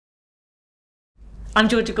I'm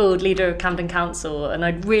Georgia Gould, leader of Camden Council, and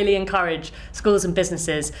I'd really encourage schools and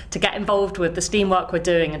businesses to get involved with the STEAM work we're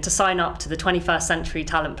doing and to sign up to the 21st Century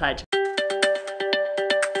Talent Pledge.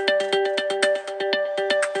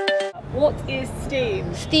 What is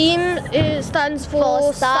STEAM? STEAM stands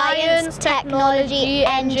for Science, Technology,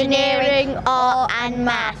 Engineering, Art and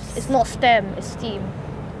Maths. It's not STEM, it's STEAM.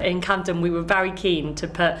 In Camden, we were very keen to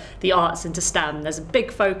put the arts into STEM. There's a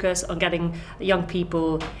big focus on getting young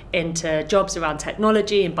people into jobs around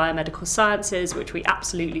technology and biomedical sciences, which we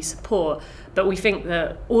absolutely support. But we think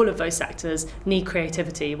that all of those sectors need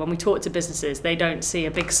creativity. When we talk to businesses, they don't see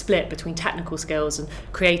a big split between technical skills and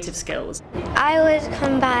creative skills. I would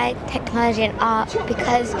combine technology and art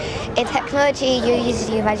because in technology you use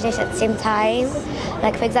your imagination at the same time.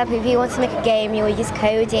 Like for example, if you want to make a game, you will use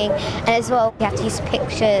coding, and as well you have to use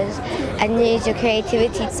pictures and use your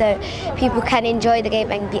creativity so people can enjoy the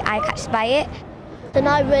game and be eye-catched by it. Then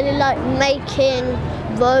I really like making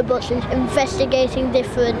robots and investigating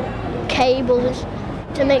different cables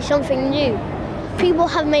to make something new. People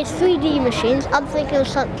have made 3D machines. I'm thinking of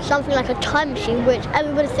something like a time machine, which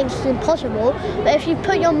everybody thinks is impossible, but if you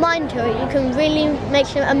put your mind to it, you can really make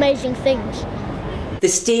some amazing things. The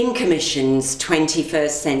STEAM Commission's 21st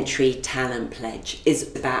Century Talent Pledge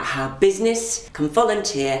is about how business can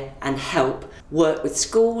volunteer and help work with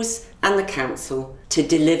schools and the council to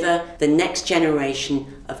deliver the next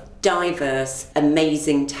generation of diverse,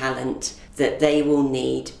 amazing talent that they will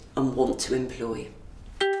need and want to employ.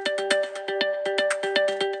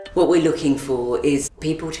 What we're looking for is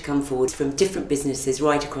people to come forward from different businesses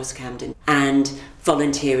right across Camden and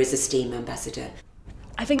volunteer as a STEAM ambassador.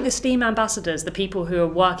 I think the STEAM ambassadors, the people who are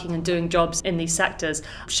working and doing jobs in these sectors,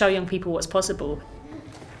 show young people what's possible.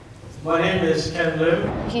 My name is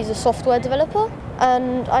Camden. He's a software developer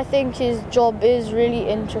and I think his job is really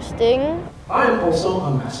interesting. I am also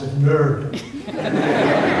a massive nerd.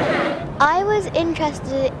 I was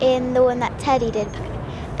interested in the one that Teddy did,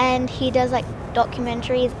 and he does like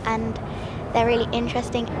documentaries and they're really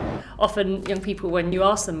interesting. Often young people, when you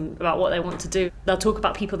ask them about what they want to do, they'll talk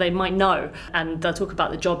about people they might know and they'll talk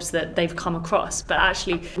about the jobs that they've come across. But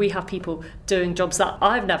actually we have people doing jobs that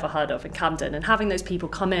I've never heard of in Camden, and having those people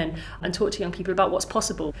come in and talk to young people about what's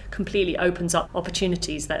possible completely opens up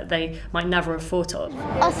opportunities that they might never have thought of.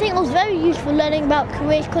 I think it was very useful learning about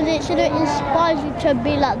careers because it sort of inspires you to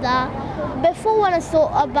be like that. Before, when I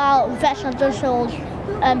thought about vets, I just thought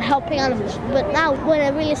helping animals, but now when I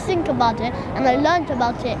really think about it and I learned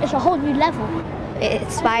about it, it's a whole new level. It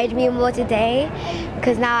inspired me more today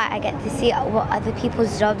because now I get to see what other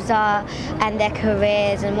people's jobs are and their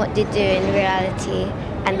careers and what they do in reality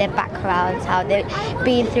and their backgrounds, how they've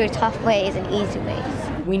been through tough ways and easy ways.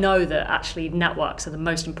 We know that actually networks are the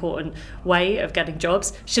most important way of getting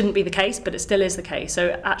jobs. Shouldn't be the case, but it still is the case.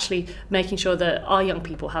 So actually making sure that our young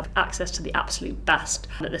people have access to the absolute best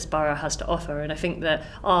that this borough has to offer. And I think that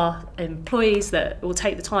our employees that will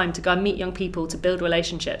take the time to go and meet young people, to build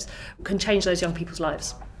relationships, can change those young people's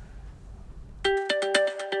lives.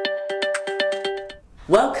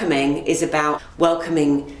 Welcoming is about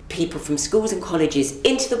welcoming people from schools and colleges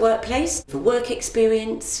into the workplace for work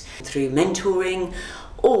experience, through mentoring,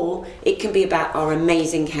 or it can be about our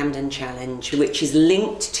amazing Camden Challenge, which is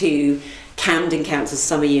linked to Camden Council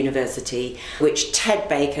Summer University, which Ted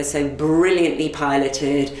Baker so brilliantly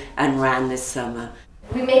piloted and ran this summer.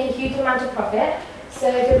 We make a huge amount of profit.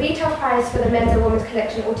 So the retail price for the men's and women's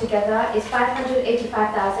collection altogether is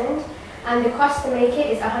 $585,000. And the cost to make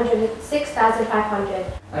it is $106,500.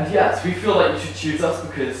 And yes, we feel like you should choose us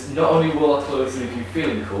because not only will our clothes leave you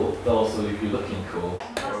feeling cool, they'll also leave you looking cool.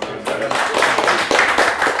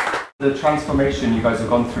 The transformation you guys have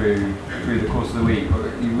gone through the course of the week,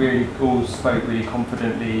 you really all spoke really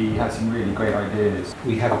confidently, you had some really great ideas.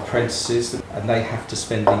 We have apprentices and they have to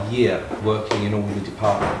spend a year working in all the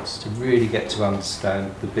departments to really get to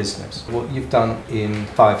understand the business. What you've done in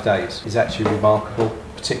 5 days is actually remarkable,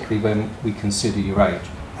 particularly when we consider your age.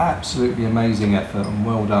 Absolutely amazing effort and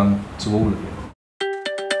well done to all of you.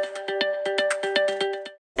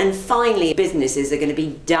 And finally, businesses are going to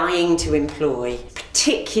be dying to employ,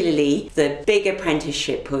 particularly the big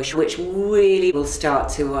apprenticeship push, which really will start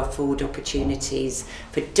to afford opportunities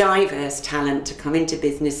for diverse talent to come into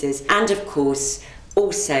businesses, and of course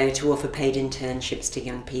also to offer paid internships to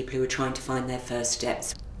young people who are trying to find their first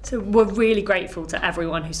steps. So we're really grateful to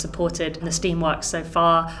everyone who's supported the STEAM work so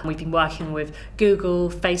far. We've been working with Google,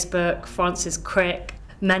 Facebook, Francis Crick,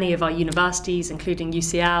 many of our universities, including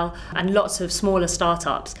UCL, and lots of smaller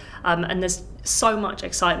startups. And there's so much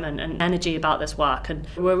excitement and energy about this work, and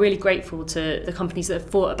we're really grateful to the companies that have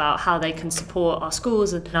thought about how they can support our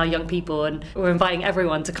schools and our young people, and we're inviting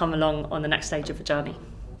everyone to come along on the next stage of the journey.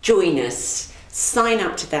 Join us, sign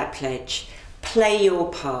up to that pledge, play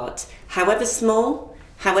your part, however small,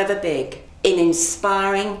 however big, in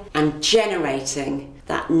inspiring and generating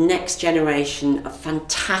that next generation of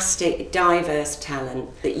fantastic, diverse talent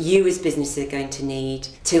that you as businesses are going to need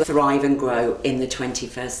to thrive and grow in the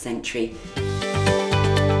 21st century.